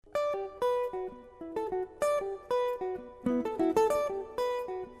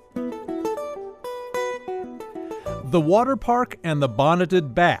The water park and the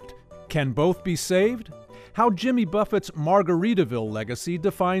bonneted bat. Can both be saved? How Jimmy Buffett's Margaritaville legacy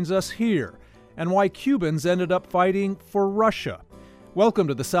defines us here, and why Cubans ended up fighting for Russia. Welcome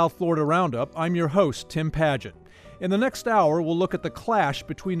to the South Florida Roundup. I'm your host, Tim Padgett. In the next hour, we'll look at the clash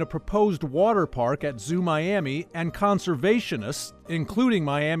between a proposed water park at Zoo Miami and conservationists, including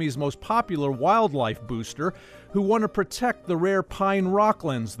Miami's most popular wildlife booster, who want to protect the rare pine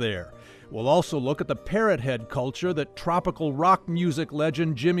rocklands there. We'll also look at the Parrothead culture that tropical rock music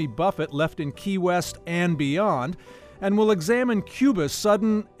legend Jimmy Buffett left in Key West and beyond, and we'll examine Cuba's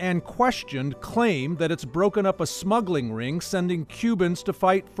sudden and questioned claim that it's broken up a smuggling ring sending Cubans to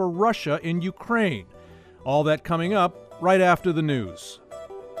fight for Russia in Ukraine. All that coming up right after the news.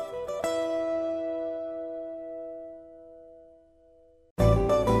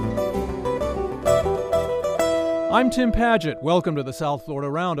 I'm Tim Padgett. Welcome to the South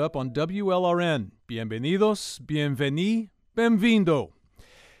Florida Roundup on WLRN. Bienvenidos, bienveni, benvindo.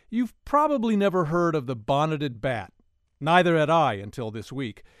 You've probably never heard of the bonneted bat. Neither had I until this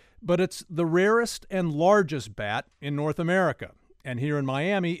week. But it's the rarest and largest bat in North America. And here in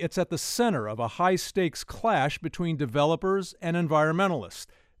Miami, it's at the center of a high-stakes clash between developers and environmentalists.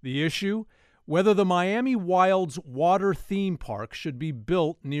 The issue? Whether the Miami Wilds water theme park should be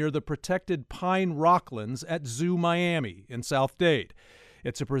built near the protected pine rocklands at Zoo Miami in South Dade.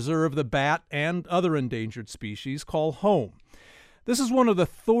 It's a preserve the bat and other endangered species call home. This is one of the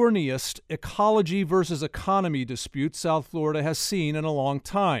thorniest ecology versus economy disputes South Florida has seen in a long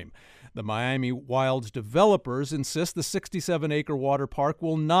time. The Miami Wilds developers insist the 67-acre water park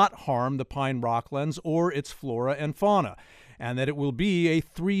will not harm the pine rocklands or its flora and fauna, and that it will be a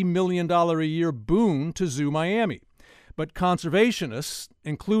 $3 million a year boon to Zoo Miami. But conservationists,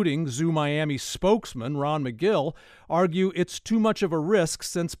 including Zoo Miami spokesman Ron McGill, argue it's too much of a risk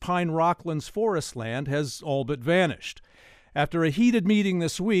since pine rocklands forest land has all but vanished. After a heated meeting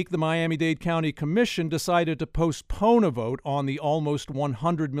this week, the Miami-Dade County Commission decided to postpone a vote on the almost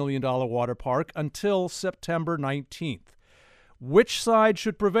 $100 million water park until September 19th. Which side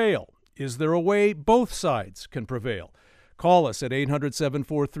should prevail? Is there a way both sides can prevail? Call us at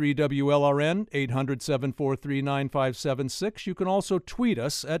 800-743-WLRN, 800-743-9576. You can also tweet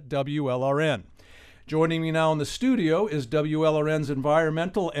us at WLRN. Joining me now in the studio is WLRN's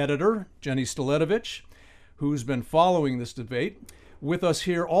environmental editor, Jenny Staletovich, who's been following this debate. With us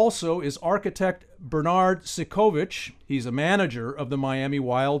here also is architect Bernard Sikovich. He's a manager of the Miami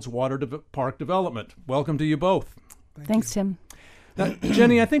Wilds Water Park Development. Welcome to you both. Thanks, Tim. Now,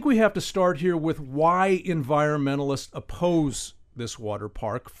 Jenny, I think we have to start here with why environmentalists oppose this water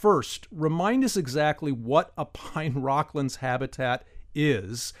park. First, remind us exactly what a pine rocklands habitat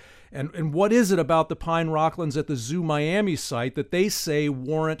is, and what is it about the pine rocklands at the Zoo Miami site that they say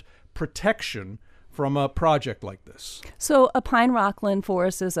warrant protection from a project like this? So a pine rockland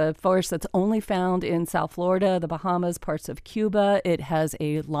forest is a forest that's only found in South Florida, the Bahamas, parts of Cuba. It has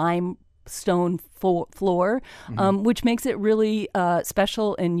a limestone floor, which makes it really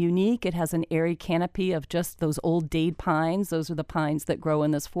special and unique. It has an airy canopy of just those old dade pines. Those are the pines that grow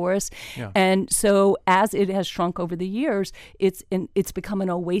in this forest. Yeah. And so as it has shrunk over the years, it's become an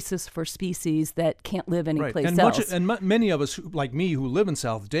oasis for species that can't live anyplace else. Many of us, like me, who live in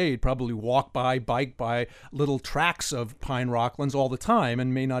South Dade, probably bike by little tracts of pine rocklands all the time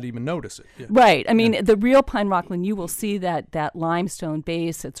and may not even notice it. Yeah. Right. I mean, the real pine rockland, you will see that limestone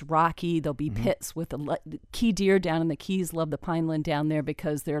base. It's rocky. There'll be pits with the key deer down in the Keys love the pineland down there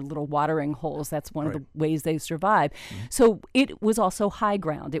because they're little watering holes. That's one of the ways they survive. So it was also high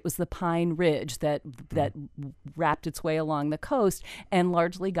ground. It was the Pine Ridge that wrapped its way along the coast and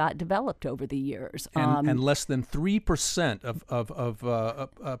largely got developed over the years. And less than 3% of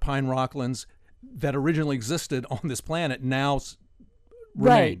pine rocklands that originally existed on this planet now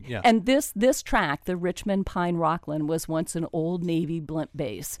remain. Right. Yeah. And this tract, the Richmond Pine Rockland, was once an old Navy blimp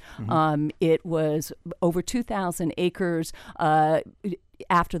base. It was over 2,000 acres.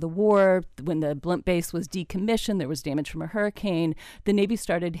 After the war, when the blimp base was decommissioned, there was damage from a hurricane. The Navy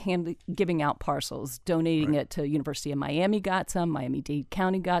started giving out parcels, donating it to University of Miami got some, Miami-Dade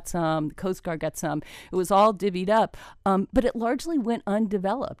County got some, the Coast Guard got some. It was all divvied up, but it largely went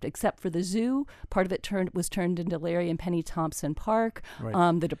undeveloped, except for the zoo. Part of it was turned into Larry and Penny Thompson Park,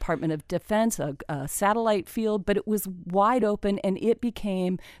 the Department of Defense, a satellite field, but it was wide open, and it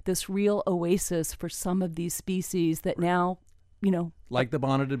became this real oasis for some of these species that now, like the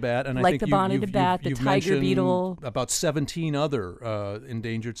bonneted bat, and like I think the bonneted bat, the you've tiger beetle, about 17 other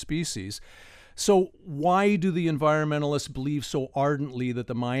endangered species. So why do the environmentalists believe so ardently that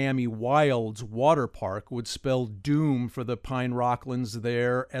the Miami Wilds water park would spell doom for the pine rocklands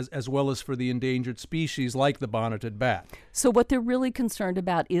there, as well as for the endangered species like the bonneted bat? So what they're really concerned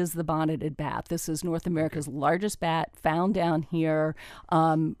about is the bonneted bat. This is North America's largest bat, found down here.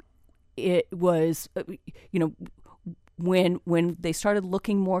 It was, when they started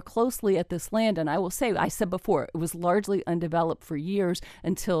looking more closely at this land, and I will say, I said before, it was largely undeveloped for years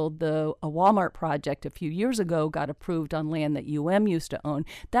until a Walmart project a few years ago got approved on land that used to own.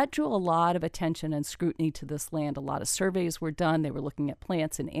 That drew a lot of attention and scrutiny to this land. A lot of surveys were done. They were looking at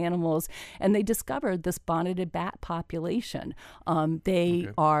plants and animals, and they discovered this bonneted bat population. They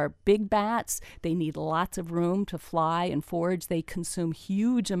are big bats. They need lots of room to fly and forage. They consume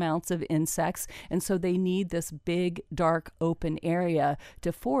huge amounts of insects, and so they need this big, dark, open area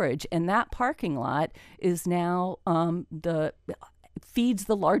to forage. And that parking lot is now feeds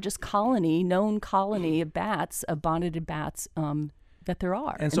the largest known colony of bats, of bonneted bats, that there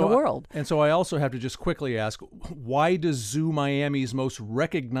are in the world. And so I also have to just quickly ask, why does Zoo Miami's most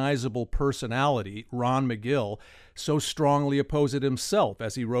recognizable personality, Ron McGill, so strongly oppose it himself,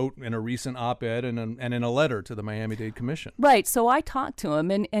 as he wrote in a recent op-ed and in a letter to the Miami-Dade Commission? Right. So I talked to him,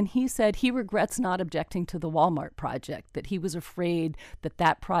 and he said he regrets not objecting to the Walmart project, that he was afraid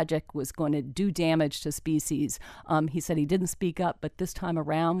that project was going to do damage to species. He said he didn't speak up, but this time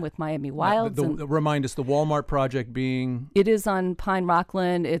around with Miami Wilds. Remind us, the Walmart project being? It is on Pine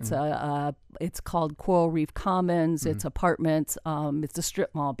Rockland. It's it's called Coral Reef Commons. It's apartments. It's a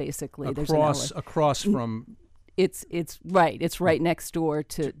strip mall, basically. Across from... It's right. It's right next door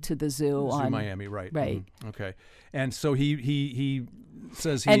to the zoo. Zoo Miami, right. Right. Okay. And so he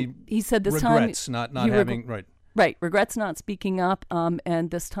says he said this regrets time not having right. Right, regrets not speaking up, and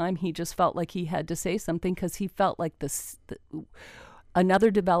this time he just felt like he had to say something because he felt like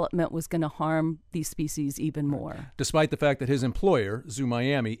another development was going to harm these species even more. Despite the fact that his employer, Zoo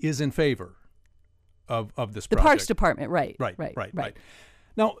Miami, is in favor of this project. The Parks Department, right.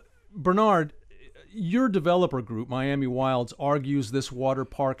 Now, Bernard, your developer group, Miami Wilds, argues this water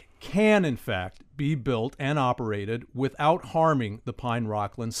park can, in fact, be built and operated without harming the Pine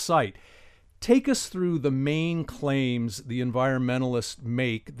Rockland site. Take us through the main claims the environmentalists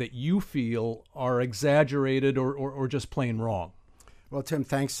make that you feel are exaggerated or just plain wrong. Well, Tim,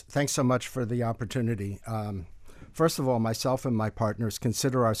 thanks so much for the opportunity. First of all, myself and my partners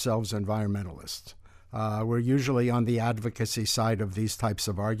consider ourselves environmentalists. We're usually on the advocacy side of these types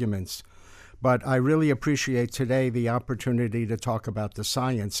of arguments. But I really appreciate today the opportunity to talk about the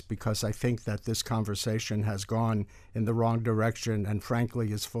science, because I think that this conversation has gone in the wrong direction and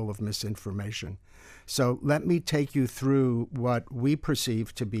frankly is full of misinformation. So let me take you through what we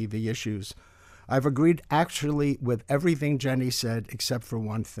perceive to be the issues. I've agreed actually with everything Jenny said except for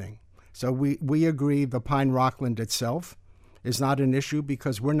one thing. So we agree the Pine Rockland itself is not an issue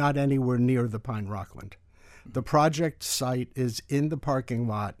because we're not anywhere near the Pine Rockland. The project site is in the parking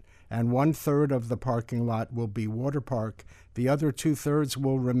lot, and 1/3 of the parking lot will be water park. The other 2/3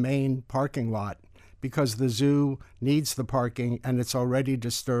 will remain parking lot because the zoo needs the parking and it's already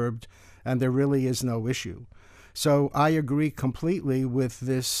disturbed and there really is no issue. So I agree completely with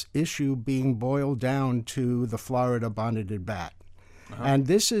this issue being boiled down to the Florida bonneted bat. And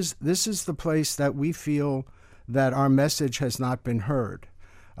this is the place that we feel that our message has not been heard.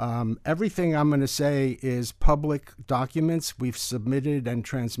 Everything I'm going to say is public documents we've submitted and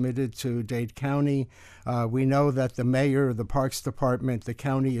transmitted to Dade County. We know that the mayor, the Parks Department, the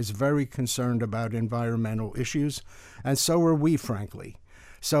county is very concerned about environmental issues, and so are we, frankly.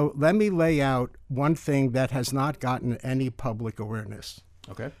 So let me lay out one thing that has not gotten any public awareness.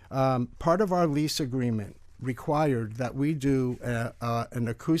 Okay. Part of our lease agreement required that we do an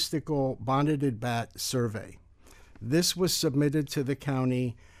acoustical bonneted bat survey. This was submitted to the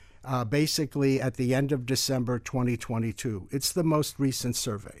county basically at the end of December 2022. It's the most recent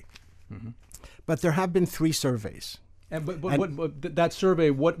survey. But there have been 3 surveys. But that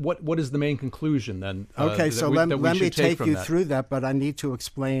survey, what is the main conclusion then? Okay, so let me take you through that, but I need to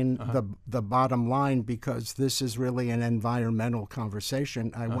explain the bottom line because this is really an environmental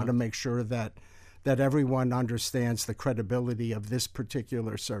conversation. I want to make sure that everyone understands the credibility of this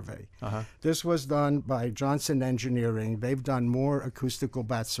particular survey. This was done by Johnson Engineering. They've done more acoustical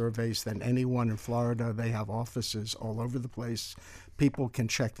bat surveys than anyone in Florida. They have offices all over the place. People can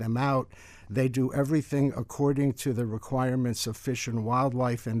check them out. They do everything according to the requirements of Fish and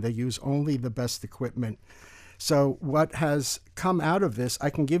Wildlife, and they use only the best equipment. So what has come out of this, I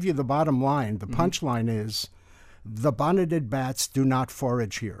can give you the bottom line. The punchline is the bonneted bats do not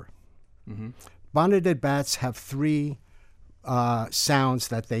forage here. Bonneted bats have 3 sounds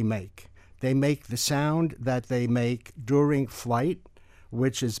that they make. They make the sound that they make during flight,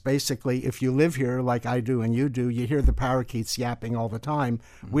 which is basically, if you live here like I do and you do, you hear the parakeets yapping all the time.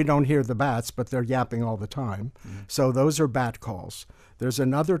 We don't hear the bats, but they're yapping all the time. So those are bat calls. There's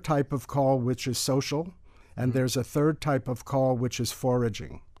another type of call which is social, and there's a third type of call which is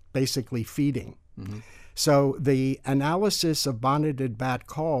foraging, basically feeding. So the analysis of bonneted bat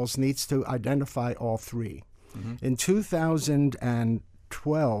calls needs to identify all three. In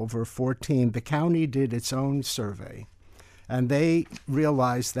 2012 or 14, the county did its own survey, and they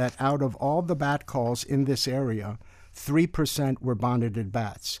realized that out of all the bat calls in this area, 3% were bonneted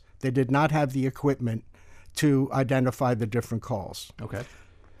bats. They did not have the equipment to identify the different calls. Okay.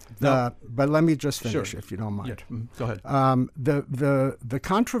 But let me just finish, Sure. if you don't mind. Yeah. Go ahead. The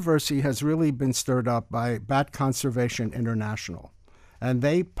controversy has really been stirred up by Bat Conservation International, and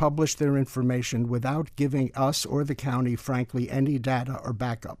they published their information without giving us or the county, frankly, any data or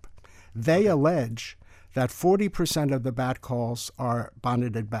backup. They allege that 40% of the bat calls are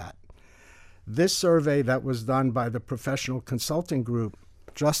bonneted bat. This survey that was done by the professional consulting group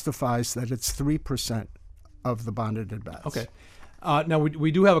justifies that it's 3% of the bonneted bats. Okay. Now,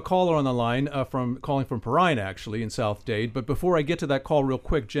 we do have a caller on the line calling from Parine, actually, in South Dade. But before I get to that call real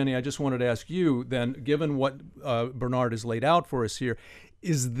quick, Jenny, I just wanted to ask you then, given what Bernard has laid out for us here,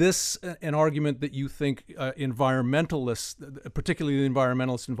 is this an argument that you think environmentalists, particularly the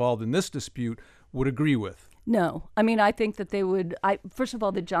environmentalists involved in this dispute, would agree with? No. I mean, I think that they would. First of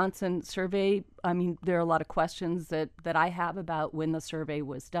all, the Johnson survey, I mean, there are a lot of questions that I have about when the survey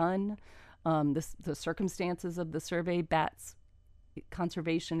was done, the circumstances of the survey. Bats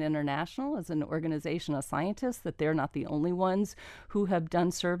Conservation International is an organization of scientists, that they're not the only ones who have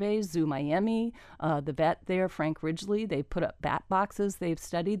done surveys. Zoo Miami, the vet there, Frank Ridgely, they put up bat boxes, they've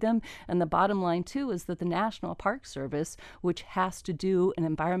studied them. And the bottom line, too, is that the National Park Service, which has to do an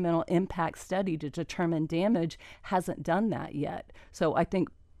environmental impact study to determine damage, hasn't done that yet. So I think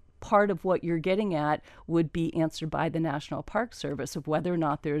part of what you're getting at would be answered by the National Park Service of whether or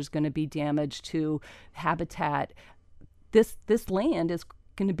not there's going to be damage to habitat. This land is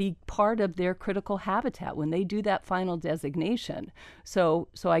going to be part of their critical habitat when they do that final designation. So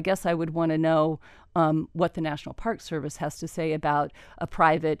I guess I would want to know what the National Park Service has to say about a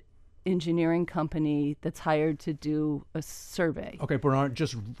private engineering company that's hired to do a survey. Okay, Bernard,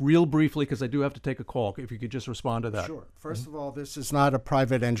 just real briefly, because I do have to take a call, if you could just respond to that. Sure. First of all, this is not a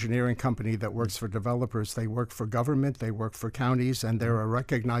private engineering company that works for developers. They work for government, they work for counties, and they're a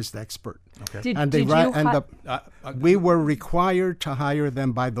recognized expert. Okay. We were required to hire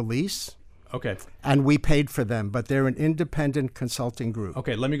them by the lease. Okay. And we paid for them, but they're an independent consulting group.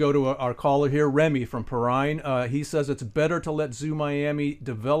 Okay, let me go to our caller here, Remy from Parine. He says it's better to let Zoo Miami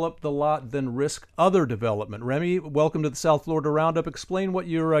develop the lot than risk other development. Remy, welcome to the South Florida Roundup. Explain what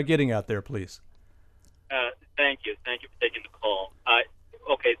you're getting at there, please. Thank you. Thank you for taking the call.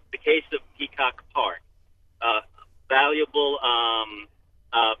 Okay, the case of Peacock Park, valuable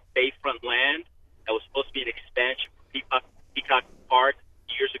bayfront land that was supposed to be an expansion for Peacock Park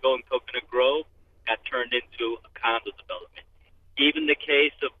years ago in Coconut Grove, got turned into a condo development. Even the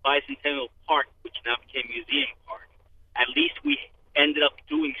case of Bicentennial Park, which now became Museum Park, at least we ended up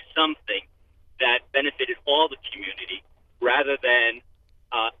doing something that benefited all the community rather than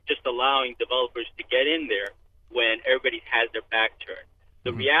just allowing developers to get in there when everybody has their back turned.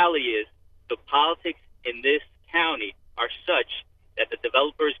 The reality is the politics in this county are such that the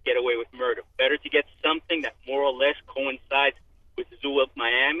developers get away with murder. Better to get something that more or less coincides with the Zoo of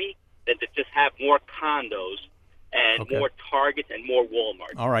Miami than to just have more condos and more Targets and more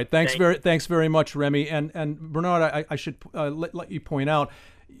Walmarts. All right, thanks very much, Remy. And Bernard, I should let you point out,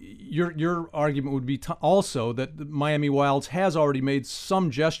 your argument would be also that the Miami Wilds has already made some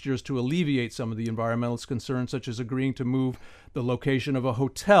gestures to alleviate some of the environmentalist concerns, such as agreeing to move the location of a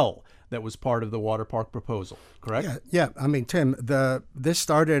hotel that was part of the water park proposal, correct? Yeah. I mean, Tim, this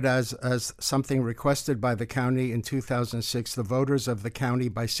started as something requested by the county in 2006. The voters of the county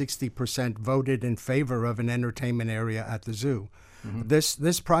by 60% voted in favor of an entertainment area at the zoo. Mm-hmm.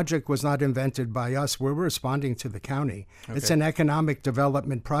 This project was not invented by us. We're responding to the county. Okay. It's an economic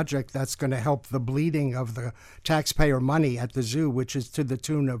development project that's going to help the bleeding of the taxpayer money at the zoo, which is to the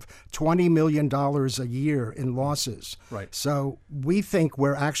tune of $20 million a year in losses. Right. So we think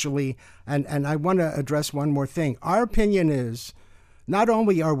we're actually, and I want to address one more thing. Our opinion is not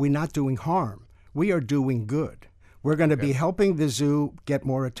only are we not doing harm, we are doing good. We're going to be helping the zoo get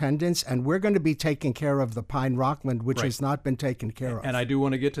more attendance, and we're going to be taking care of the pine rockland, which has not been taken care of. And I do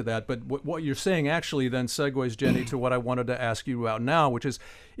want to get to that, but what you're saying actually then segues, Jenny, to what I wanted to ask you about now, which is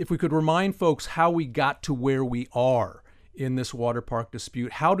if we could remind folks how we got to where we are in this water park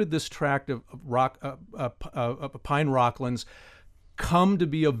dispute. How did this tract of pine rocklands come to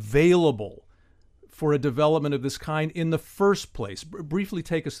be available for a development of this kind in the first place? Briefly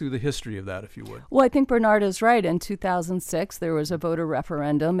take us through the history of that, if you would. Well, I think Bernard is right. In 2006, there was a voter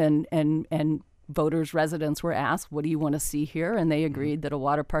referendum, and voters, residents were asked, what do you want to see here? And they agreed that a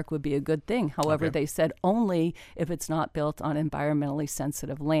water park would be a good thing. However, they said only if it's not built on environmentally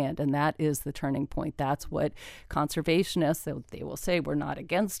sensitive land. And that is the turning point. That's what conservationists, they will say, we're not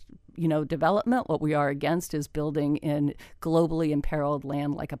against development. What we are against is building in globally imperiled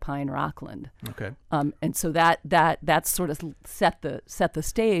land like a pine rockland. Okay. And so that sort of set the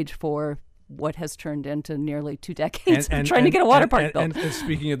stage for what has turned into nearly 2 decades of trying to get a water park built. And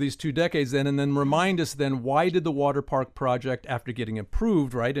speaking of these 2 decades then, and then remind us then, why did the water park project, after getting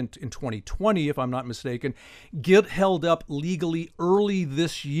approved, right, in 2020, if I'm not mistaken, get held up legally early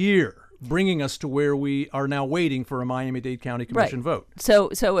this year, bringing us to where we are now waiting for a Miami-Dade County Commission vote? So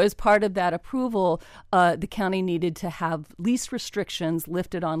as part of that approval, the county needed to have lease restrictions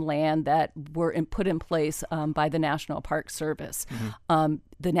lifted on land that were put in place by the National Park Service.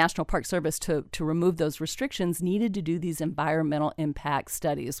 The National Park Service, to remove those restrictions, needed to do these environmental impact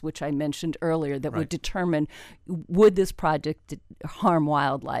studies, which I mentioned earlier, that would determine, would this project harm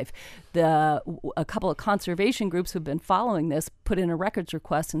wildlife? A couple of conservation groups who've been following this put in a records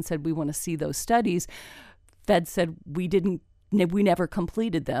request and said, we want to see those studies. Fed said, we never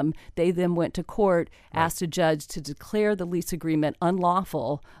completed them. They then went to court, asked a judge to declare the lease agreement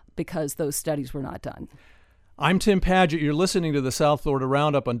unlawful because those studies were not done. I'm Tim Padgett. You're listening to the South Florida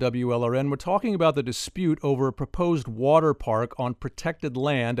Roundup on WLRN. We're talking about the dispute over a proposed water park on protected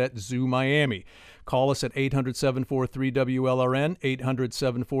land at Zoo Miami. Call us at 800-743-WLRN,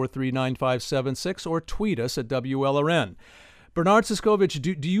 800-743-9576, or tweet us at WLRN. Bernard Siskovich,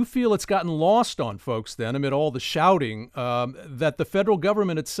 do you feel it's gotten lost on folks then, amid all the shouting, that the federal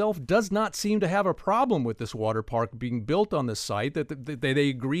government itself does not seem to have a problem with this water park being built on this site, that they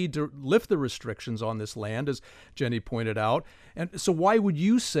agreed to lift the restrictions on this land, as Jenny pointed out? And so why would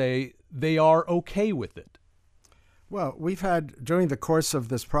you say they are okay with it? Well, we've had, during the course of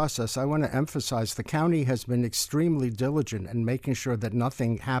this process, I want to emphasize the county has been extremely diligent in making sure that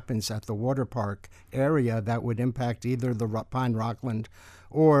nothing happens at the water park area that would impact either the pine rockland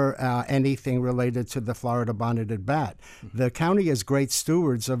or anything related to the Florida bonneted bat. The county is great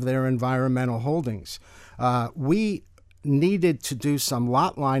stewards of their environmental holdings. We needed to do some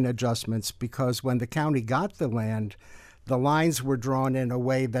lot line adjustments because when the county got the land, the lines were drawn in a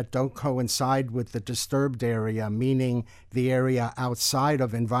way that don't coincide with the disturbed area, meaning the area outside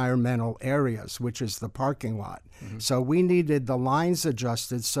of environmental areas, which is the parking lot. So we needed the lines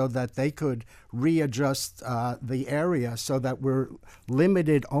adjusted so that they could readjust the area so that we're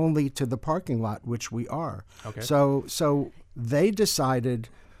limited only to the parking lot, which we are. Okay. So they decided,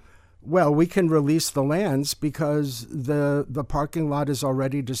 well, we can release the lands because the parking lot is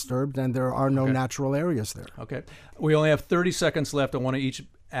already disturbed and there are no natural areas there. Okay. We only have 30 seconds left. I want to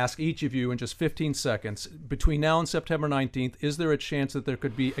ask each of you in just 15 seconds. Between now and September 19th, is there a chance that there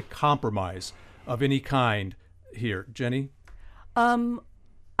could be a compromise of any kind here? Jenny? I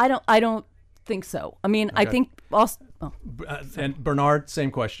don't think so. I mean, I think also... and Bernard, same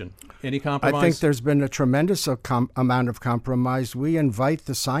question. Any compromise? I think there's been a tremendous amount of compromise. We invite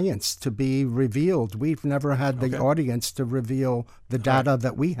the science to be revealed. We've never had the audience to reveal the data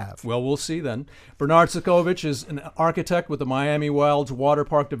that we have. Well, we'll see then. Bernard Siskovich is an architect with the Miami Wilds Water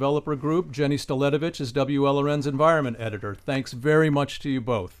Park Developer Group. Jenny Stoletovich is WLRN's environment editor. Thanks very much to you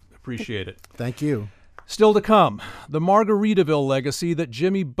both. Appreciate it. Thank you. Still to come, the Margaritaville legacy that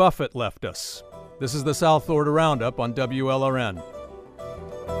Jimmy Buffett left us. This is the South Florida Roundup on WLRN.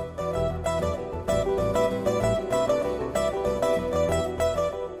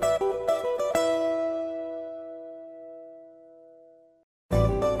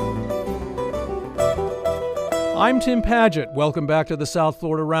 I'm Tim Padgett. Welcome back to the South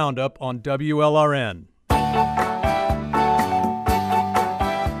Florida Roundup on WLRN.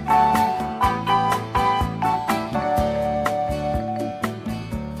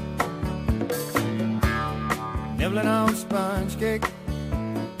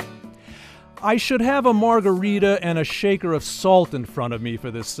 I should have a margarita and a shaker of salt in front of me for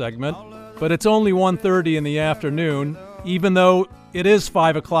this segment, but it's only 1:30 in the afternoon, even though it is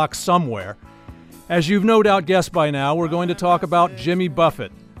 5 o'clock somewhere. As you've no doubt guessed by now, we're going to talk about Jimmy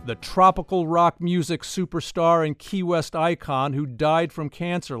Buffett, the tropical rock music superstar and Key West icon who died from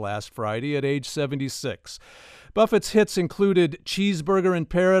cancer last Friday at age 76. Buffett's hits included Cheeseburger in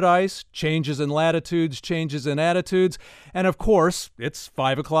Paradise, Changes in Latitudes, Changes in Attitudes, and of course, it's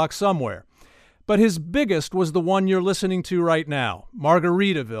 5 o'clock somewhere. But his biggest was the one you're listening to right now,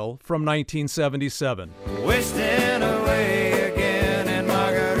 Margaritaville from 1977. Wasting away again in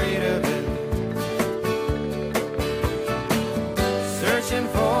Margaritaville, searching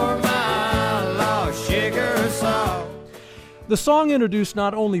for my lost sugar salt. The song introduced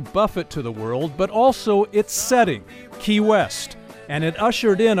not only Buffett to the world, but also its setting, Key West, and it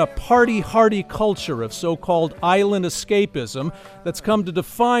ushered in a party-hardy culture of so-called island escapism that's come to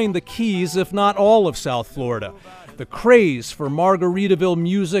define the Keys, if not all of South Florida. The craze for Margaritaville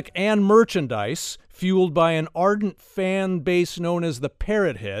music and merchandise, fueled by an ardent fan base known as the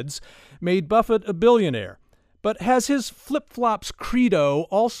Parrotheads, made Buffett a billionaire. But has his flip-flops credo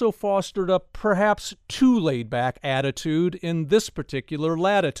also fostered a perhaps too laid-back attitude in this particular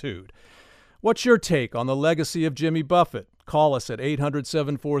latitude? What's your take on the legacy of Jimmy Buffett? Call us at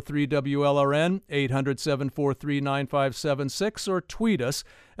 800-743-WLRN, 800-743-9576, or tweet us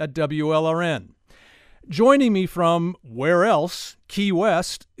at WLRN. Joining me from where else, Key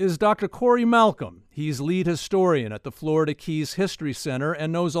West, is Dr. Corey Malcolm. He's lead historian at the Florida Keys History Center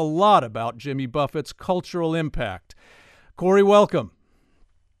and knows a lot about Jimmy Buffett's cultural impact. Corey, welcome.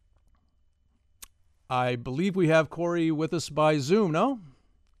 I believe we have Corey with us by Zoom, no?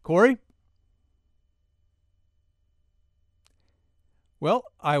 Corey? Well,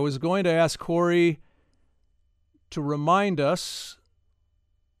 I was going to ask Corey to remind us.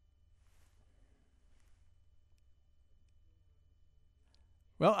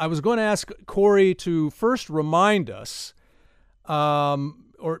 Well, I was going to ask Corey to first remind us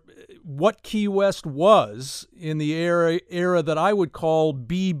or what Key West was in the era that I would call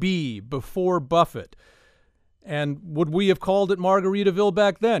BB, before Buffett. And would we have called it Margaritaville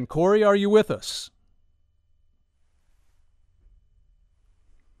back then? Corey, are you with us?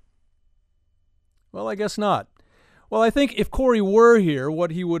 Well, I guess not. Well, I think if Corey were here,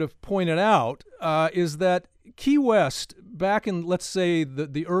 what he would have pointed out is that Key West, back in, let's say,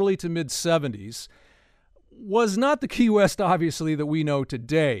 the early to mid-'70s, was not the Key West, obviously, that we know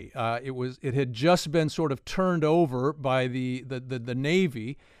today. It had just been sort of turned over by the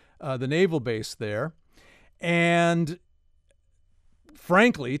Navy, the naval base there. And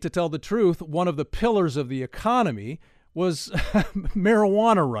frankly, to tell the truth, one of the pillars of the economy was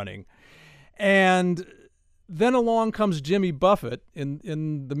marijuana running. And then along comes Jimmy Buffett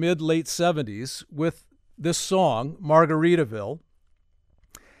in the mid-late 70s with this song, Margaritaville.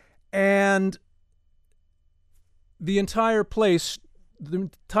 And the entire place, the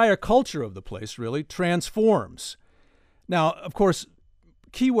entire culture of the place really transforms. Now, of course,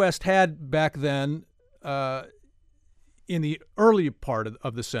 Key West had back then, in the early part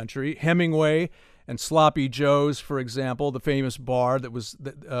of the century, Hemingway and Sloppy Joe's, for example, the famous bar that was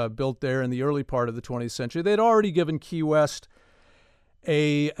built there in the early part of the 20th century. They'd already given Key West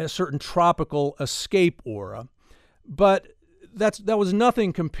a certain tropical escape aura. But that was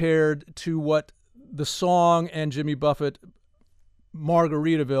nothing compared to what the song and Jimmy Buffett,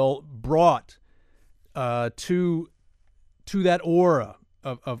 Margaritaville, brought to that aura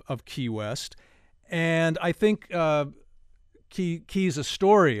of Key West. And I think Keys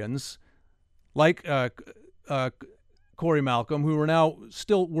historians, like Corey Malcolm, who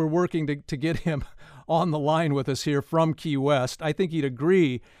we're working to get him on the line with us here from Key West, I think he'd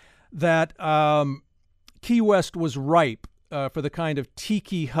agree that Key West was ripe for the kind of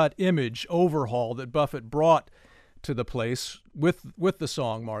tiki hut image overhaul that Buffett brought to the place with the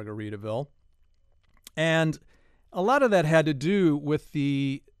song Margaritaville. And a lot of that had to do with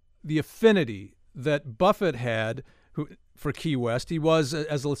the affinity that Buffett had for Key West. He was,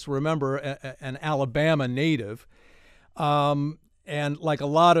 as let's remember, an Alabama native. And like a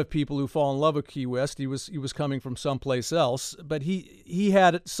lot of people who fall in love with Key West, he was coming from someplace else. But he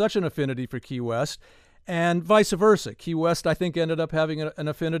had such an affinity for Key West, and vice versa. Key West, I think, ended up having an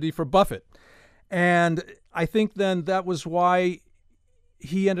affinity for Buffett. And I think then that was why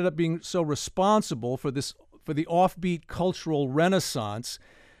he ended up being so responsible for the offbeat cultural renaissance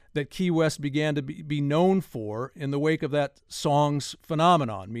that Key West began to be known for in the wake of that song's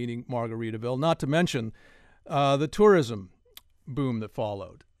phenomenon, meaning Margaritaville, not to mention the tourism boom that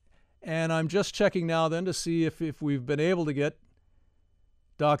followed. And I'm just checking now then to see if we've been able to get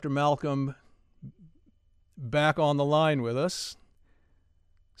Dr. Malcolm back on the line with us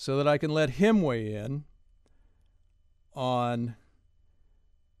so that I can let him weigh in on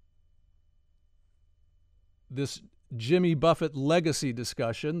this Jimmy Buffett legacy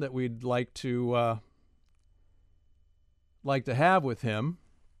discussion that we'd like to have with him.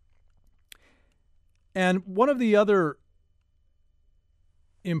 And one of the other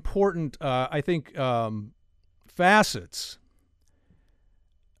important, I think, facets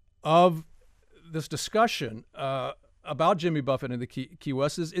of this discussion about Jimmy Buffett and the Key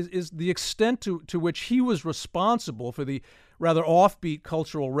West is the extent to which he was responsible for the rather offbeat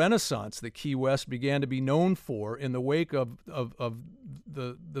cultural renaissance that Key West began to be known for in the wake of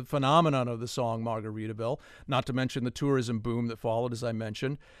the phenomenon of the song Margaritaville, not to mention the tourism boom that followed, as I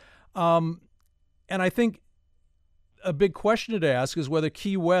mentioned. And I think a big question to ask is whether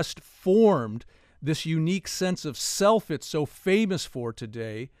Key West formed this unique sense of self it's so famous for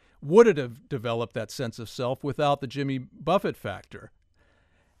today. Would it have developed that sense of self without the Jimmy Buffett factor?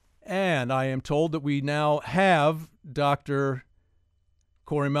 And I am told that we now have Dr.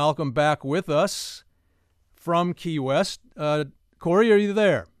 Corey Malcolm back with us from Key West. Corey, are you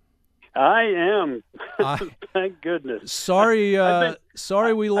there? I am. Thank goodness. Sorry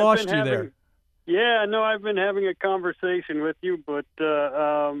we lost you there. Yeah, no, I've been having a conversation with you, but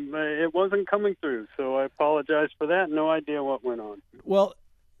it wasn't coming through, so I apologize for that. No idea what went on. Well,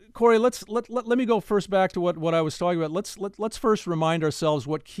 Corey, let me go first back to what I was talking about. Let's first remind ourselves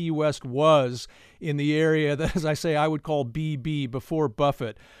what Key West was in the area that, as I say, I would call BB before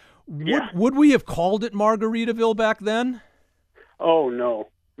Buffett. Would we have called it Margaritaville back then? Oh no.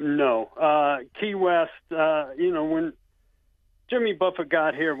 Key West. When Jimmy Buffett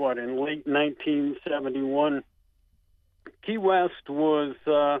got here, in late 1971, Key West was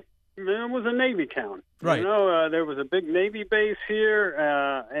a Navy town. Right. There was a big Navy base here,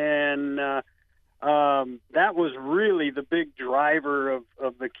 and that was really the big driver of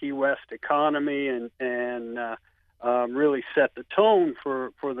the Key West economy, and really set the tone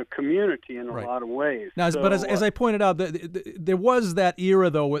for the community in a lot of ways. Now, but as I pointed out, there was that era,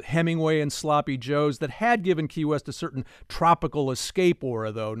 though, with Hemingway and Sloppy Joes that had given Key West a certain tropical escape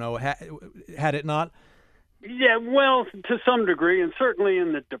aura, though. No, had it not? Yeah, well, to some degree, and certainly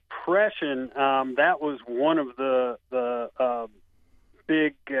in the Depression, that was one of the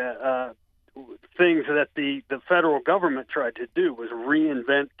big things that the federal government tried to do, was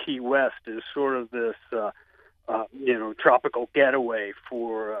reinvent Key West as sort of this tropical getaway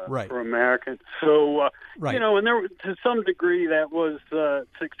for Americans. So and there, to some degree, that was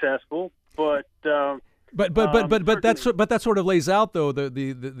successful, but. But that sort of lays out, though,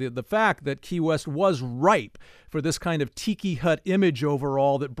 the fact that Key West was ripe for this kind of tiki hut image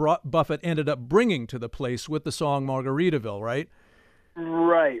overall that Buffett ended up bringing to the place with the song Margaritaville, right?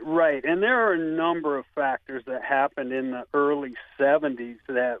 Right. And there are a number of factors that happened in the early 70s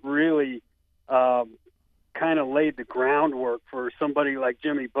that really kind of laid the groundwork for somebody like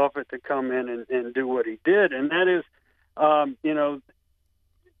Jimmy Buffett to come in and do what he did. And that is,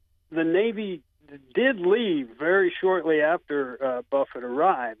 the Navy did leave very shortly after Buffett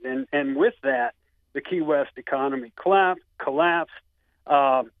arrived, and with that, the Key West economy collapsed.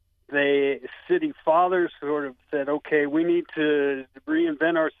 The city fathers sort of said, "Okay, we need to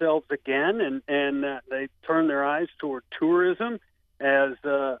reinvent ourselves again," and they turned their eyes toward tourism as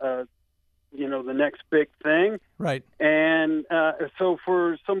the next big thing. Right. And so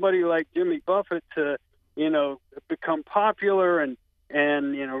for somebody like Jimmy Buffett to become popular and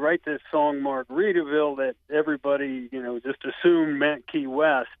write this song Margaritaville that everybody, just assumed meant Key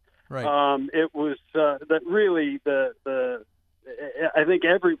West. Right. It was that really I think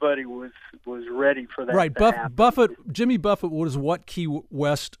everybody was ready for that. Right. Jimmy Buffett was what Key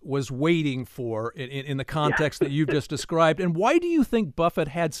West was waiting for in the context that you've just described. And why do you think Buffett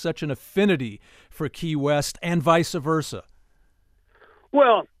had such an affinity for Key West and vice versa?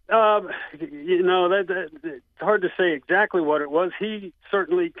 Well, it's hard to say exactly what it was. He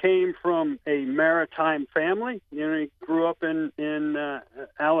certainly came from a maritime family. He grew up in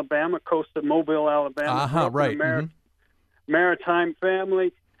Alabama, coast of Mobile, Alabama. Right. Maritime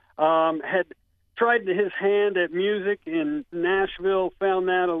family. Had tried his hand at music in Nashville, found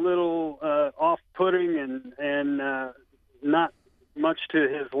that a little off-putting and not much to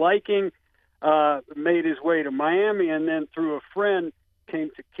his liking. Made his way to Miami, and then through a friend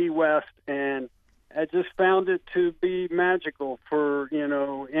came to Key West, and I just found it to be magical for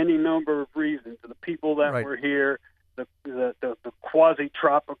any number of reasons. The people that were here, the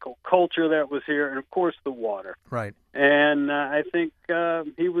quasi-tropical culture that was here, and of course the water. Right. And I think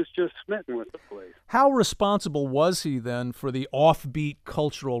he was just smitten with the place. How responsible was he then for the offbeat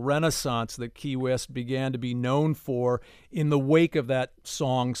cultural renaissance that Key West began to be known for in the wake of that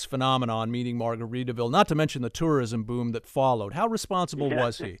song's phenomenon, meaning Margaritaville, not to mention the tourism boom that followed? How responsible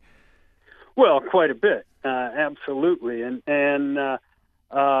was he? Well, quite a bit, absolutely. And there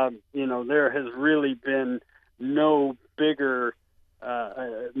has really been no bigger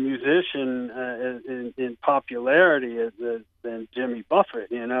musician in popularity than Jimmy Buffett,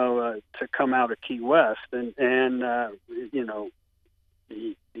 to come out of Key West. And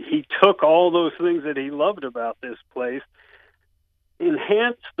he took all those things that he loved about this place,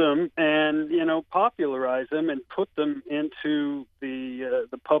 enhanced them, and popularized them and put them into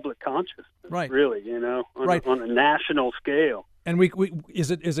the public consciousness. Right. Really, on a national scale. And is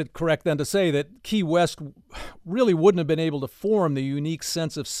it correct then to say that Key West really wouldn't have been able to form the unique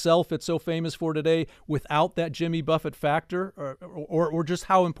sense of self it's so famous for today without that Jimmy Buffett factor, or just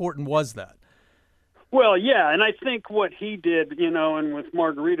how important was that? Well, yeah, and I think what he did, and with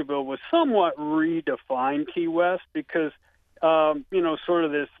Margaritaville was somewhat redefine Key West because, sort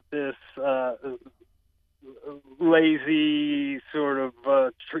of this lazy sort of,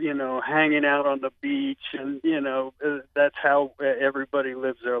 hanging out on the beach, and that's how everybody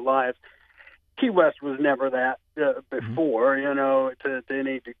lives their lives. Key West was never that before, to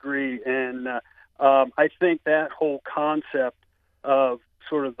any degree, and I think that whole concept of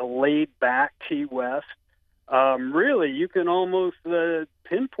sort of the laid-back Key West, really, you can almost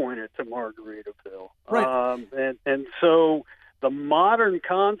pinpoint it to Margaritaville. Right. And so the modern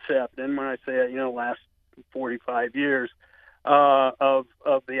concept, and when I say last 45 years of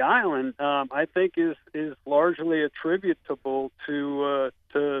the island, I think is largely attributable to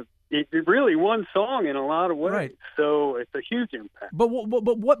it really one song in a lot of ways. Right. So it's a huge impact. But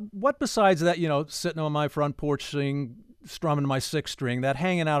what besides that, sitting on my front porch strumming my six string, that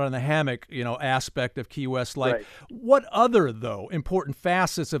hanging out in the hammock, aspect of Key West life. Right. What other, though, important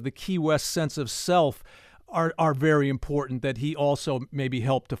facets of the Key West sense of self are very important that he also maybe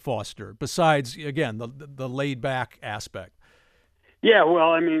helped to foster, besides, again, the laid-back aspect? Yeah,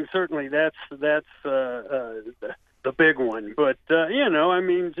 well, I mean, certainly that's the big one. But,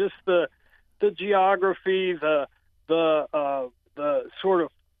 just the geography, the sort of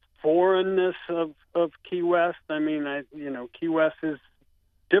foreignness of Key West. I mean, Key West is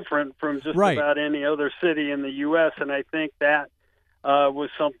different from just right. about any other city in the U.S., and I think that was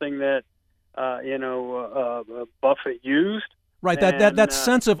something that Buffett used. Right, that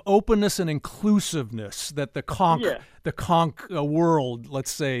sense of openness and inclusiveness that the conch world,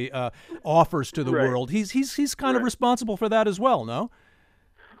 let's say, offers to the right. world. He's kind of right. responsible for that as well, no?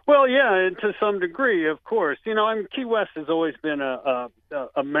 Well, yeah, and to some degree, of course. Key West has always been a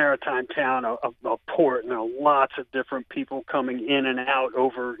maritime town, a port, lots of different people coming in and out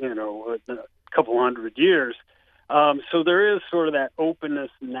over, a couple hundred years. So there is sort of that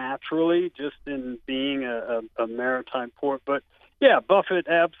openness naturally just in being a maritime port. But, yeah, Buffett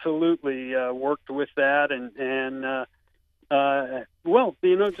absolutely worked with that and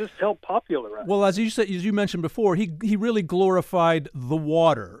just helped popularize. Well, as you mentioned before, he really glorified the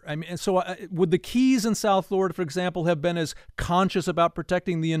water. I mean, and so would the Keys in South Florida, for example, have been as conscious about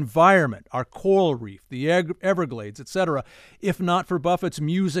protecting the environment, our coral reef, the Everglades, etc., if not for Buffett's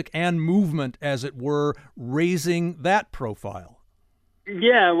music and movement, as it were, raising that profile?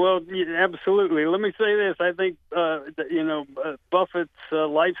 Yeah, well, absolutely. Let me say this. I think, Buffett's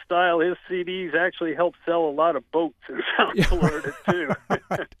lifestyle, his CDs actually helped sell a lot of boats in South Florida, too.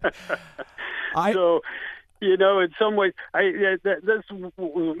 So, in some ways, this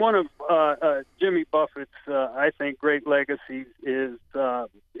was one of Jimmy Buffett's, I think, great legacies is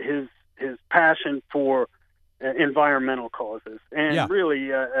his passion for environmental causes. And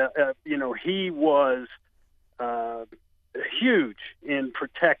really, he was huge in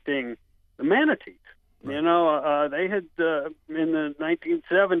protecting the manatees. Right. They had in the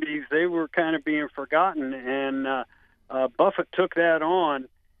 1970s they were kind of being forgotten, and Buffett took that on,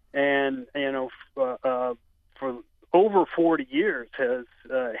 and for over 40 years has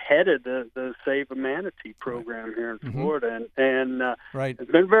headed the Save a Manatee program here in Florida, and right. has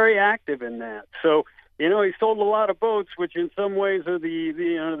been very active in that. So. He sold a lot of boats, which in some ways are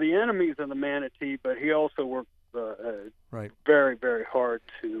the enemies of the manatee, but he also worked right. very, very hard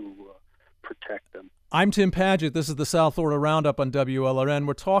to protect them. I'm Tim Padgett. This is the South Florida Roundup on WLRN.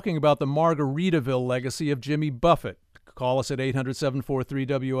 We're talking about the Margaritaville legacy of Jimmy Buffett. Call us at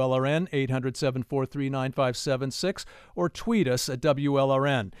 800-743-WLRN, 800-743-9576, or tweet us at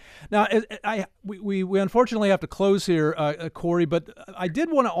WLRN. Now, we unfortunately have to close here, Corey, but I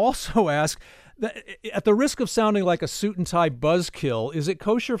did want to also ask, that, at the risk of sounding like a suit and tie buzzkill, is it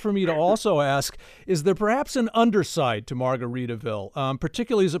kosher for me to also ask, is there perhaps an underside to Margaritaville,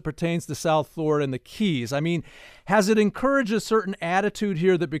 particularly as it pertains to South Florida and the Keys? I mean, has it encouraged a certain attitude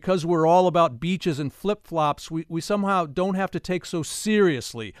here that because we're all about beaches and flip-flops, we somehow don't have to take so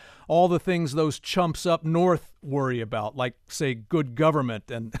seriously all the things those chumps up north worry about, like, say, good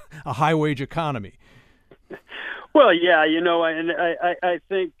government and a high-wage economy? Well, yeah, and I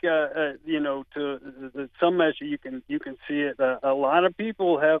think to some measure you can see it. A lot of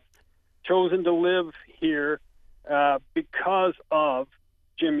people have chosen to live here because of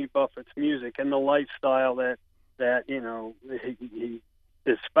music and the lifestyle that he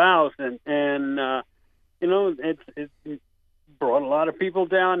espoused, and it brought a lot of people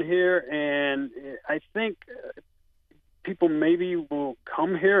down here, and I think people maybe will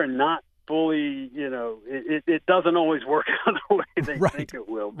come here and not fully, it doesn't always work out the way they think it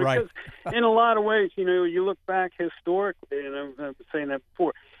will. Because in a lot of ways, you look back historically, and I've been saying that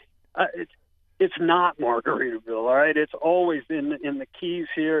before, it's not Margaritaville, all right? It's always in the Keys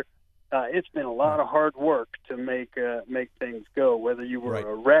here. It's been a lot of hard work to make things go, whether you were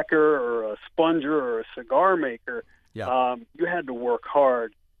a wrecker or a sponger or a cigar maker. Yeah. You had to work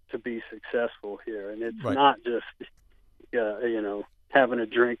hard to be successful here, and it's not just having a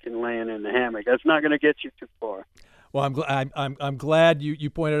drink and laying in the hammock. That's not going to get you too far. Well, I'm glad you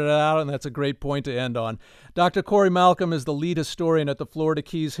pointed it out, and that's a great point to end on. Dr. Corey Malcolm is the lead historian at the Florida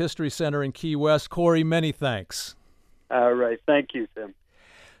Keys History Center in Key West. Corey, many thanks. All right. Thank you, Tim.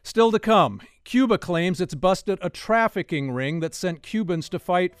 Still to come, Cuba claims it's busted a trafficking ring that sent Cubans to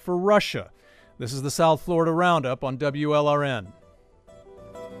fight for Russia. This is the South Florida Roundup on WLRN.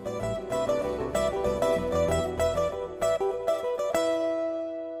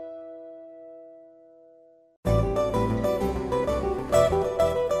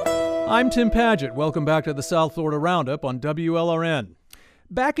 I'm Tim Padgett. Welcome back to the South Florida Roundup on WLRN.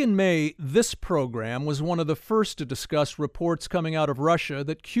 Back in May, this program was one of the first to discuss reports coming out of Russia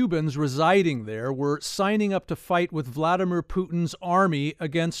that Cubans residing there were signing up to fight with Vladimir Putin's army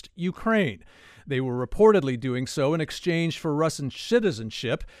against Ukraine. They were reportedly doing so in exchange for Russian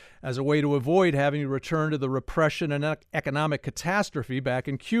citizenship as a way to avoid having to return to the repression and economic catastrophe back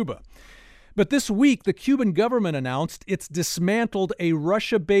in Cuba. But this week, the Cuban government announced it's dismantled a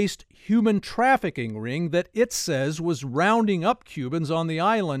Russia-based human trafficking ring that it says was rounding up Cubans on the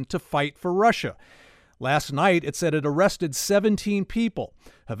island to fight for Russia. Last night, it said it arrested 17 people.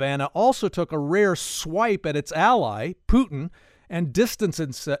 Havana also took a rare swipe at its ally, Putin, and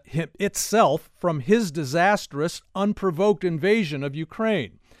distanced itself from his disastrous, unprovoked invasion of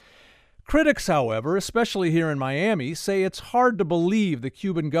Ukraine. Critics, however, especially here in Miami, say it's hard to believe the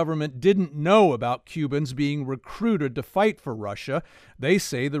Cuban government didn't know about Cubans being recruited to fight for Russia. They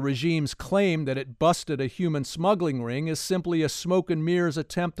say the regime's claim that it busted a human smuggling ring is simply a smoke and mirrors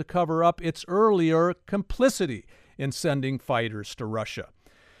attempt to cover up its earlier complicity in sending fighters to Russia.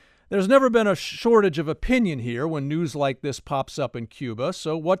 There's never been a shortage of opinion here when news like this pops up in Cuba,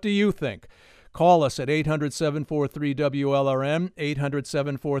 so what do you think? Call us at 800-743-WLRN,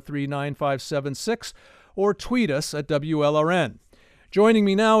 800-743-9576, or tweet us at WLRN. Joining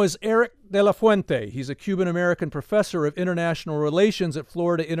me now is Eric De La Fuente. He's a Cuban-American professor of international relations at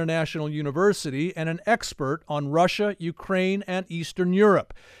Florida International University and an expert on Russia, Ukraine, and Eastern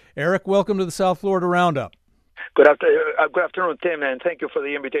Europe. Eric, welcome to the South Florida Roundup. Good afternoon, Tim, and thank you for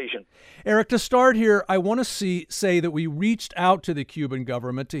the invitation. Eric, to start here, I want to say that we reached out to the Cuban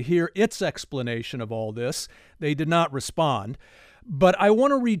government to hear its explanation of all this. They did not respond. But I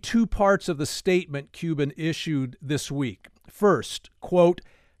want to read two parts of the statement Cuban issued this week. First, quote,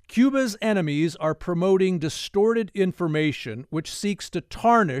 Cuba's enemies are promoting distorted information which seeks to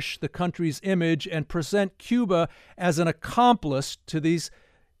tarnish the country's image and present Cuba as an accomplice to these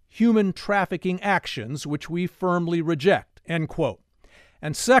human trafficking actions, which we firmly reject, end quote.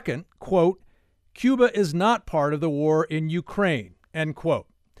 And second, quote, Cuba is not part of the war in Ukraine, end quote.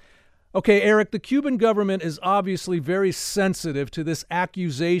 Okay, Eric, the Cuban government is obviously very sensitive to this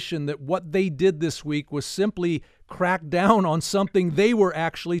accusation that what they did this week was simply crack down on something they were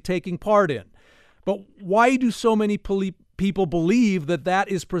actually taking part in. But why do so many people believe that that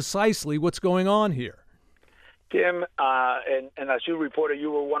is precisely what's going on here? Tim, and as you reported,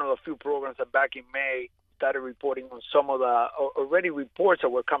 you were one of the few programs that back in May started reporting on some of the already reports that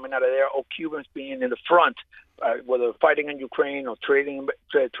were coming out of there of Cubans being in the front, whether fighting in Ukraine or training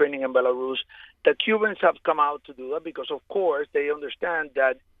in Belarus. The Cubans have come out to do that because, of course, they understand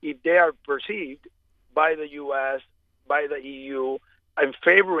that if they are perceived by the U.S., by the EU, and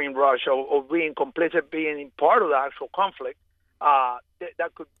favoring Russia or being complicit, being part of the actual conflict,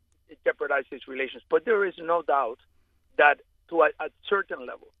 that could jeopardize its relations. But there is no doubt that to a certain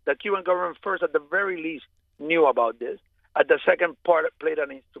level, the Cuban government first, at the very least, knew about this. At the second part, played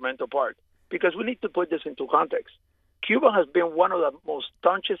an instrumental part. Because we need to put this into context. Cuba has been one of the most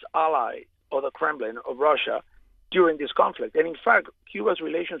staunchest allies of the Kremlin, of Russia, during this conflict. And in fact, Cuba's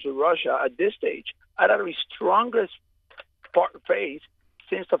relations with Russia at this stage are at its strongest phase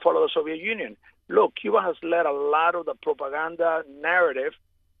since the fall of the Soviet Union. Look, Cuba has led a lot of the propaganda narrative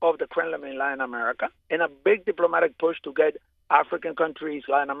of the Kremlin in Latin America, and a big diplomatic push to get African countries,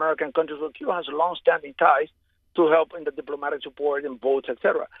 Latin American countries, well, Cuba has long-standing ties to help in the diplomatic support and votes,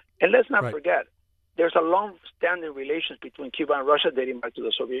 etc. And let's not forget, there's a long-standing relations between Cuba and Russia dating back to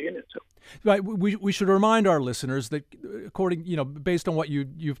the Soviet Union. So. Right. We should remind our listeners that, based on what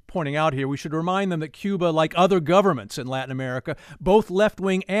you're pointing out here, we should remind them that Cuba, like other governments in Latin America, both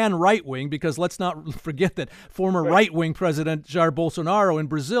left-wing and right-wing, because let's not forget that former right-wing President Jair Bolsonaro in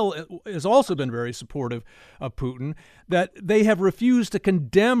Brazil has also been very supportive of Putin, that they have refused to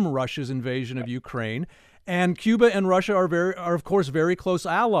condemn Russia's invasion of Ukraine. And Cuba and Russia are of course very close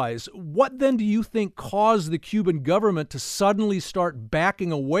allies. What then do you think caused the Cuban government to suddenly start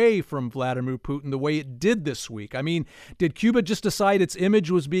backing away from Vladimir Putin the way it did this week? I mean, did Cuba just decide its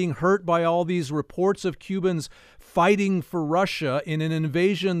image was being hurt by all these reports of Cubans fighting for Russia in an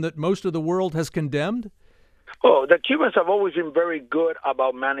invasion that most of the world has condemned? Oh, the Cubans have always been very good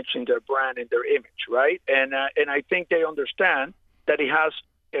about managing their brand and their image, right? And I think they understand that it has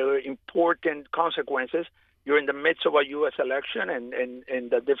important consequences. You're in the midst of a U.S. election, and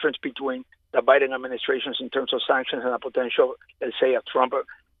the difference between the Biden administrations in terms of sanctions and a potential, let's say,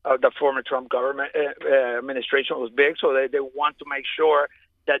 the former Trump government administration was big. So they want to make sure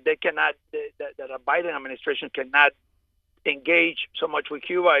that they cannot, that a Biden administration cannot engage so much with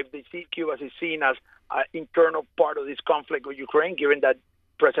Cuba if they see Cuba is seen as an internal part of this conflict with Ukraine, given that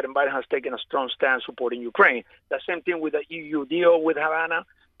President Biden has taken a strong stance supporting Ukraine. The same thing with the EU deal with Havana.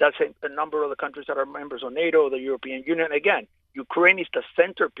 That's a number of the countries that are members of NATO, the European Union. Again, Ukraine is the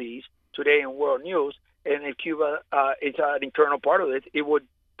centerpiece today in world news, and if Cuba is an internal part of it, it would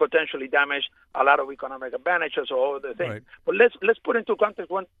potentially damage a lot of economic advantages or other things. Right. But let's put into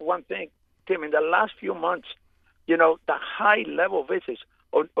context one thing, Tim. In the last few months, the high-level visits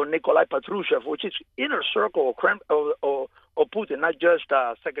of Nikolai Patrushev, which is inner circle of Putin, not just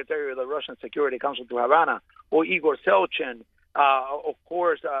Secretary of the Russian Security Council to Havana, or Igor Selchin, of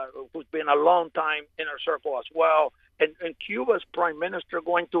course, who's been a long time inner circle as well, and Cuba's prime minister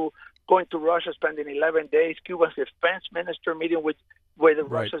going to Russia, spending 11 days. Cuba's defense minister meeting with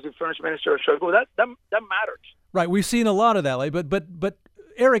Russia's defense minister Shoigu. That matters. Right. We've seen a lot of that, but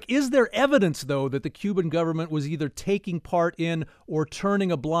Eric, is there evidence though that the Cuban government was either taking part in or turning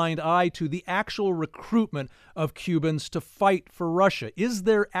a blind eye to the actual recruitment of Cubans to fight for Russia? Is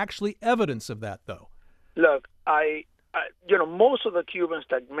there actually evidence of that though? Look, most of the Cubans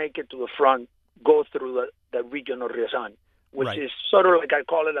that make it to the front go through the region of Rizan, which is sort of like I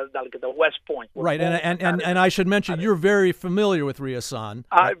call it like the West Point. Right, and I should mention you're very familiar with Rizan.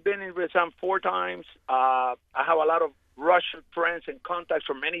 I've been in Rizan 4 times. I have a lot of Russian friends and contacts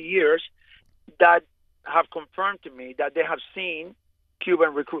for many years that have confirmed to me that they have seen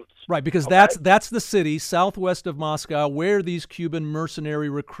Cuban recruits. Right, because that's the city southwest of Moscow where these Cuban mercenary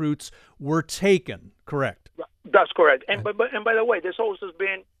recruits were taken. Correct. That's correct. And by the way, there's also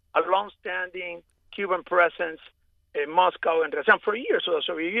been a long-standing Cuban presence in Moscow and Rizan for years of the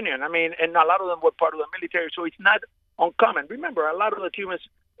Soviet Union. I mean, and a lot of them were part of the military, so it's not uncommon. Remember, a lot of the Cubans,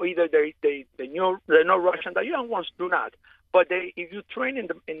 either they know Russian, the young ones do not. But if you train in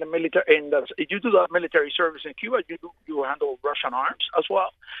the military, if you do the military service in Cuba, you handle Russian arms as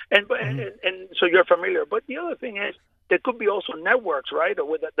well, and so you're familiar. But the other thing is there could be also networks, right,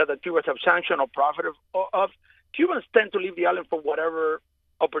 that the Cubans have sanctioned or profited of. Cubans tend to leave the island for whatever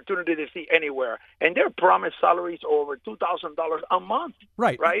opportunity they see anywhere, and they're promised salaries over $2,000 a month.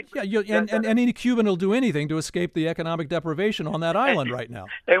 Right. Right. Yeah. And any Cuban will do anything to escape the economic deprivation on that island right now.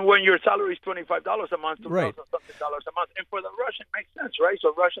 And when your salary is $25 a month, $2,000 a month, and for the Russian, it makes sense, right?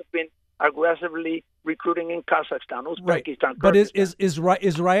 So Russia's been aggressively recruiting in Kazakhstan, Uzbekistan. Right. But is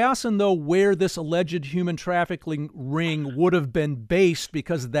Ryazan though where this alleged human trafficking ring would have been based,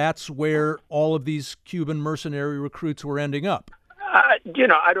 because that's where all of these Cuban mercenary recruits were ending up?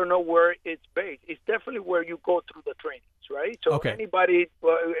 I don't know where it's based. It's definitely where you go through the trainings, right? So anybody,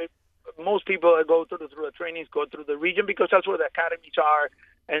 most people that go through the trainings go through the region because that's where the academies are,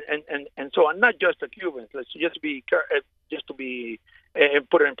 and so on. Not just the Cubans. Let's just to be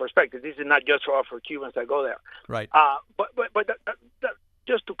put it in perspective. This is not just for Cubans that go there, right? But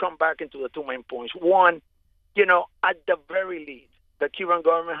just to come back into the 2 main points. One, at the very least, the Cuban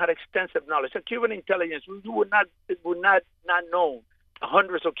government had extensive knowledge. The Cuban intelligence would not know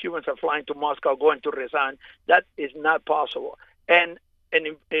hundreds of Cubans are flying to Moscow, going to Rizan. That is not possible, and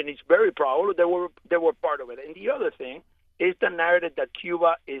it's very probable they were part of it. And the other thing is the narrative that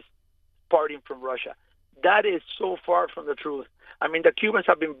Cuba is parting from Russia. That is so far from the truth. I mean, the Cubans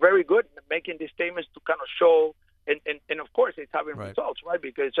have been very good at making these statements to kind of show, and of course it's having results, right?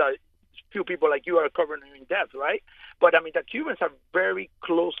 Because few people like you are covering it in depth, right? But I mean, the Cubans are very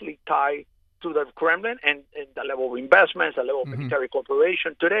closely tied to the Kremlin and the level of investments, the level of military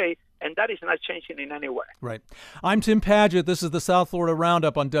cooperation. Today, and that is not changing in any way. Right. I'm Tim Padgett. This is the South Florida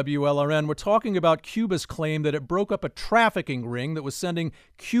Roundup on WLRN. We're talking about Cuba's claim that it broke up a trafficking ring that was sending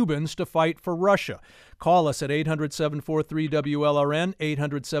Cubans to fight for Russia. Call us at 800-743-WLRN,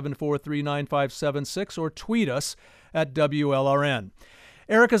 800-743-9576, or tweet us at WLRN.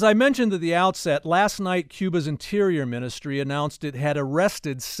 Eric, as I mentioned at the outset, last night Cuba's Interior Ministry announced it had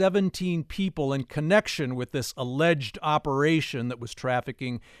arrested 17 people in connection with this alleged operation that was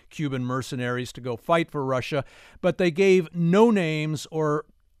trafficking Cuban mercenaries to go fight for Russia, but they gave no names or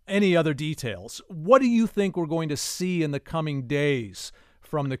any other details. What do you think we're going to see in the coming days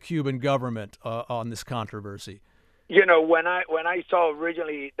from the Cuban government on this controversy? You know, when I saw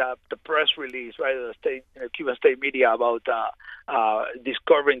originally the press release, right, the Cuban state media about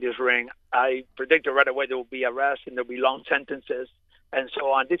discovering this ring, I predicted right away there will be arrests and there will be long sentences and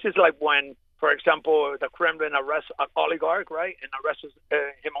so on. This is like when, for example, the Kremlin arrests an oligarch, right, and arrests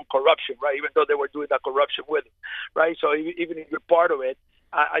him on corruption, right, even though they were doing that corruption with him, right? So even if you're part of it,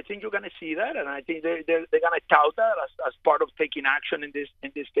 I think you're going to see that, and I think they're going to tout that as part of taking action in this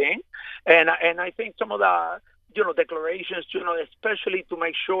thing, and I think some of the declarations, especially to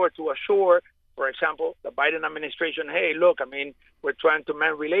assure, for example, the Biden administration, hey, look, I mean, we're trying to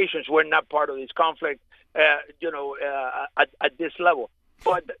mend relations. We're not part of this conflict, at this level.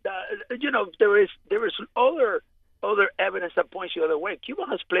 But there is other evidence that points the other way. Cuba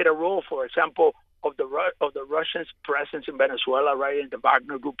has played a role, for example, of the Russians' presence in Venezuela, right, and the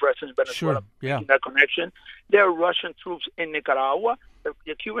Wagner Group presence in Venezuela, sure, yeah. That connection. There are Russian troops in Nicaragua.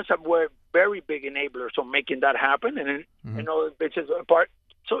 The Cubans were very big enablers of making that happen, and which is a part.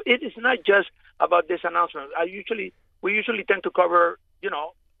 So it is not just about this announcement. We usually tend to cover,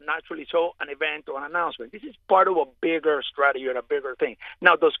 naturally so, an event or an announcement. This is part of a bigger strategy or a bigger thing.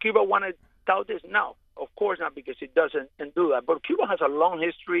 Now, does Cuba want to tout this? No, of course not, because it doesn't do that. But Cuba has a long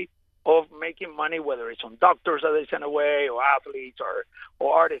history of making money, whether it's on doctors that they send away, or athletes,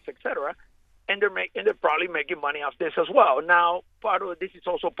 or artists, etc. And they're probably making money off this as well. Now, this is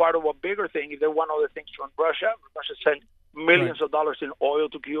also part of a bigger thing. If they want other things from Russia sent millions of dollars in oil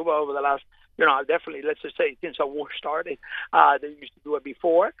to Cuba over the last, definitely, let's just say, since the war started. They used to do it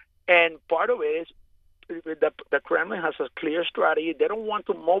before. And part of it is the Kremlin has a clear strategy. They don't want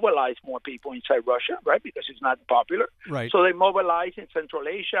to mobilize more people inside Russia, right, because it's not popular. Right. So they mobilize in Central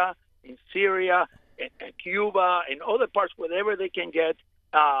Asia, in Syria, in Cuba, in other parts, wherever they can get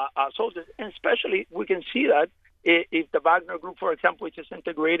soldiers. And especially, we can see that if the Wagner Group, for example, is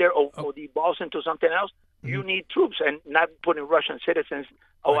disintegrated or devolves into something else, you need troops, and not putting Russian citizens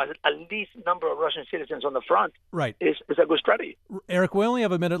or at least number of Russian citizens on the front is a good strategy. Eric, we only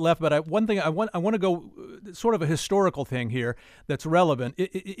have a minute left, but one thing I want to go sort of a historical thing here that's relevant.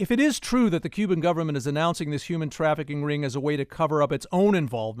 If it is true that the Cuban government is announcing this human trafficking ring as a way to cover up its own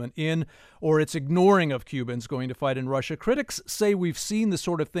involvement in or its ignoring of Cubans going to fight in Russia, critics say we've seen this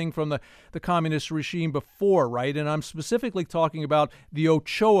sort of thing from the communist regime before, right? And I'm specifically talking about the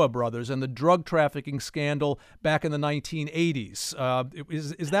Ochoa brothers and the drug trafficking scandal back in the 1980s.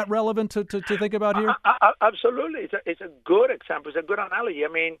 Is that relevant to think about here? Absolutely. It's a good example. It's a good analogy. I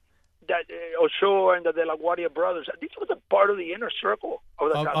mean, that Ochoa and the De La Guardia brothers, this was a part of the inner circle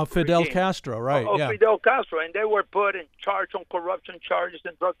of Fidel Castro, right? Fidel Castro, and they were put in charge on corruption charges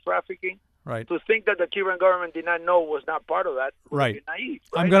and drug trafficking. Right. To think that the Cuban government did not know was not part of that. Right. Naive,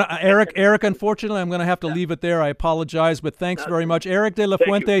 right? Eric, unfortunately, I'm going to have to leave it there. I apologize, but thanks very much. Eric de la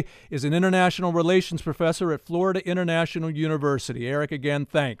Fuente is an international relations professor at Florida International University. Eric, again,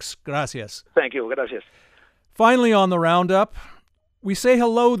 thanks. Gracias. Thank you. Gracias. Finally on the Roundup, we say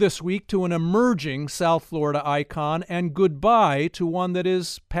hello this week to an emerging South Florida icon and goodbye to one that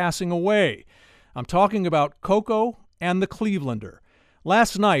is passing away. I'm talking about Coco and the Clevelander.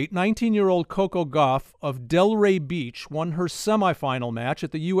 Last night, 19-year-old Coco Gauff of Delray Beach won her semifinal match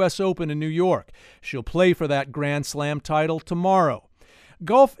at the U.S. Open in New York. She'll play for that Grand Slam title tomorrow.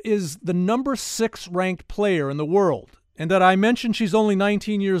 Gauff is the number 6 ranked player in the world, and that I mentioned she's only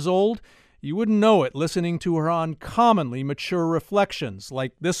 19 years old, you wouldn't know it listening to her uncommonly mature reflections,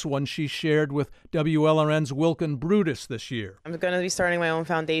 like this one she shared with WLRN's Wilkin Brutus this year. I'm going to be starting my own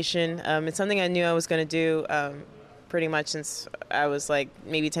foundation. It's something I knew I was going to do pretty much since I was like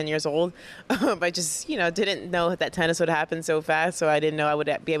maybe 10 years old. I just, didn't know that tennis would happen so fast, so I didn't know I would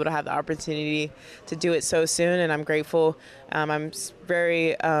be able to have the opportunity to do it so soon, and I'm grateful. I'm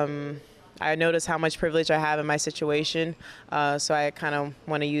very, I notice how much privilege I have in my situation, so I kind of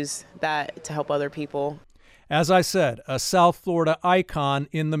want to use that to help other people. As I said, a South Florida icon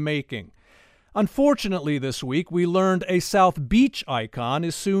in the making. Unfortunately, this week, we learned a South Beach icon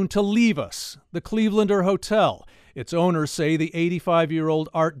is soon to leave us, the Clevelander Hotel. Its owners say the 85-year-old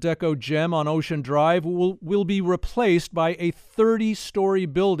Art Deco gem on Ocean Drive will be replaced by a 30-story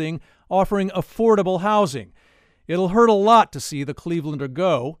building offering affordable housing. It'll hurt a lot to see the Clevelander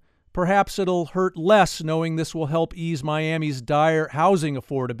go. Perhaps it'll hurt less knowing this will help ease Miami's dire housing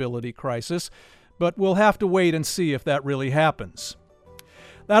affordability crisis, but we'll have to wait and see if that really happens.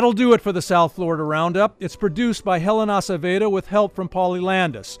 That'll do it for the South Florida Roundup. It's produced by Helen Acevedo with help from Paulie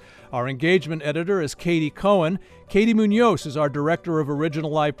Landis. Our engagement editor is Katie Cohen. Katie Munoz is our director of original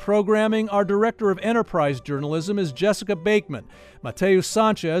live programming. Our director of enterprise journalism is Jessica Bakeman. Mateus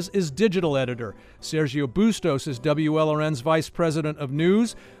Sanchez is digital editor. Sergio Bustos is WLRN's vice president of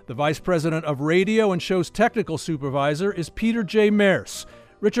news. The vice president of radio and show's technical supervisor is Peter J. Merce.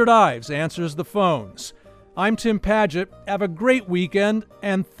 Richard Ives answers the phones. I'm Tim Padgett. Have a great weekend,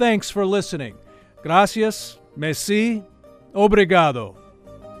 and thanks for listening. Gracias, merci, obrigado.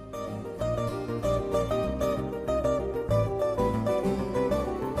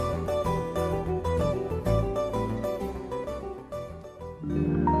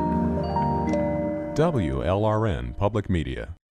 WLRN Public Media.